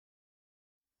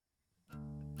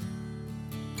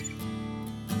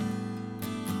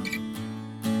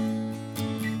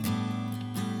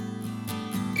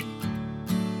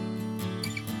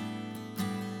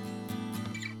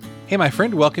Hey, my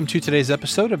friend, welcome to today's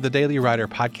episode of the Daily Writer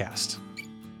Podcast.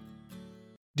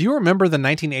 Do you remember the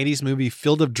 1980s movie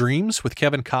Field of Dreams with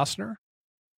Kevin Costner?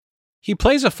 He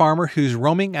plays a farmer who's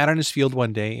roaming out on his field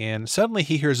one day, and suddenly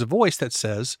he hears a voice that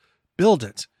says, "Build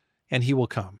it, and he will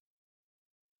come."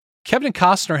 Kevin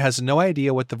Costner has no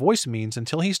idea what the voice means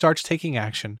until he starts taking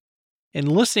action and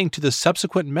listening to the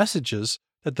subsequent messages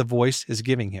that the voice is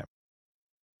giving him.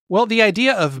 Well, the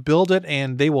idea of build it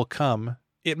and they will come,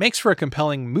 it makes for a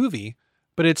compelling movie,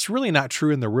 but it's really not true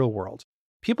in the real world.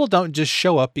 People don't just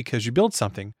show up because you build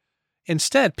something.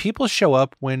 Instead, people show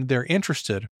up when they're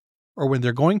interested or when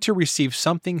they're going to receive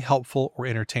something helpful or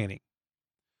entertaining.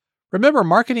 Remember,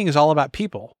 marketing is all about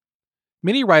people.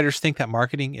 Many writers think that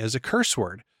marketing is a curse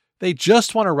word. They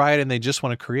just want to write and they just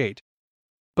want to create.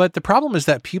 But the problem is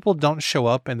that people don't show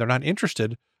up and they're not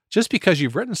interested just because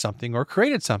you've written something or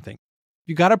created something.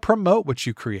 You got to promote what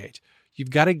you create. You've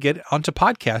got to get onto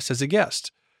podcasts as a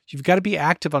guest. You've got to be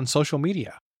active on social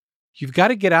media. You've got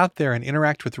to get out there and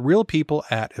interact with real people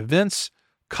at events,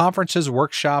 conferences,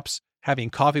 workshops, having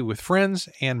coffee with friends,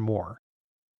 and more.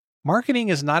 Marketing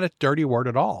is not a dirty word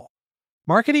at all.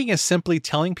 Marketing is simply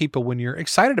telling people when you're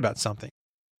excited about something.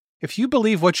 If you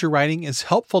believe what you're writing is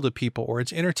helpful to people, or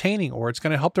it's entertaining, or it's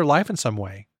going to help their life in some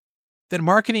way, then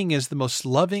marketing is the most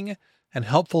loving and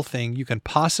helpful thing you can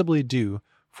possibly do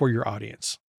for your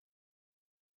audience.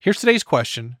 Here's today's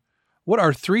question. What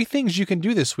are 3 things you can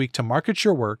do this week to market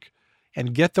your work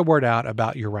and get the word out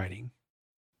about your writing?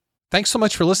 Thanks so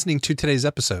much for listening to today's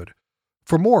episode.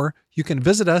 For more, you can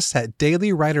visit us at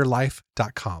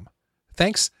dailywriterlife.com.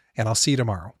 Thanks, and I'll see you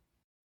tomorrow.